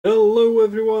Hello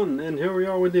everyone, and here we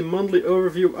are with the monthly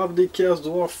overview of the Chaos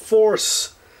Dwarf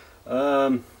force.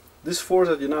 This force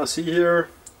that you now see here,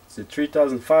 it's the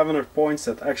 3,500 points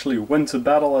that actually went to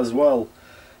battle as well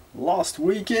last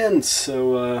weekend.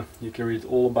 So you can read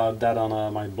all about that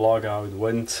on my blog, how it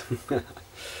went.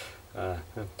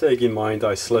 Take in mind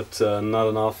I slept not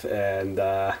enough, and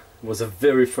it was the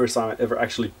very first time I ever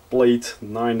actually played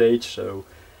 9th Age, so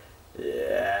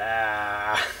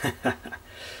yeah.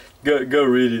 Go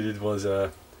read it. It was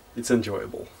it's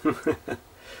enjoyable.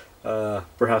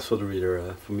 Perhaps for the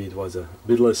reader, for me it was a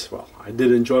bit less. Well, I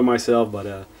did enjoy myself,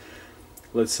 but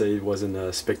let's say it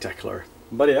wasn't spectacular.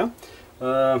 But yeah,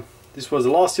 this was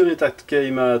the last unit that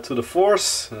came to the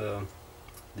force,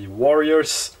 the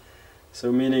warriors.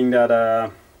 So meaning that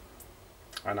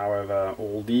I now have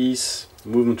all these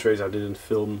movement trays I didn't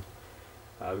film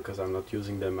because I'm not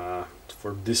using them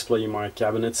for display in my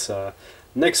cabinets.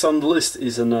 Next on the list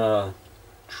is an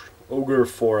ogre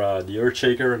for the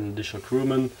Earthshaker, an additional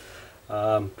crewman.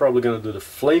 Probably gonna do the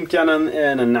flame cannon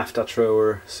and a naphtha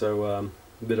thrower, so a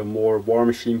bit of more war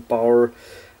machine power.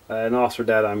 And after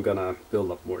that I'm gonna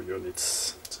build up more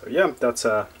units. So yeah, that's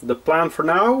the plan for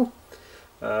now.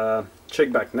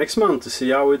 Check back next month to see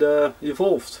how it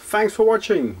evolved. Thanks for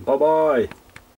watching. Bye bye.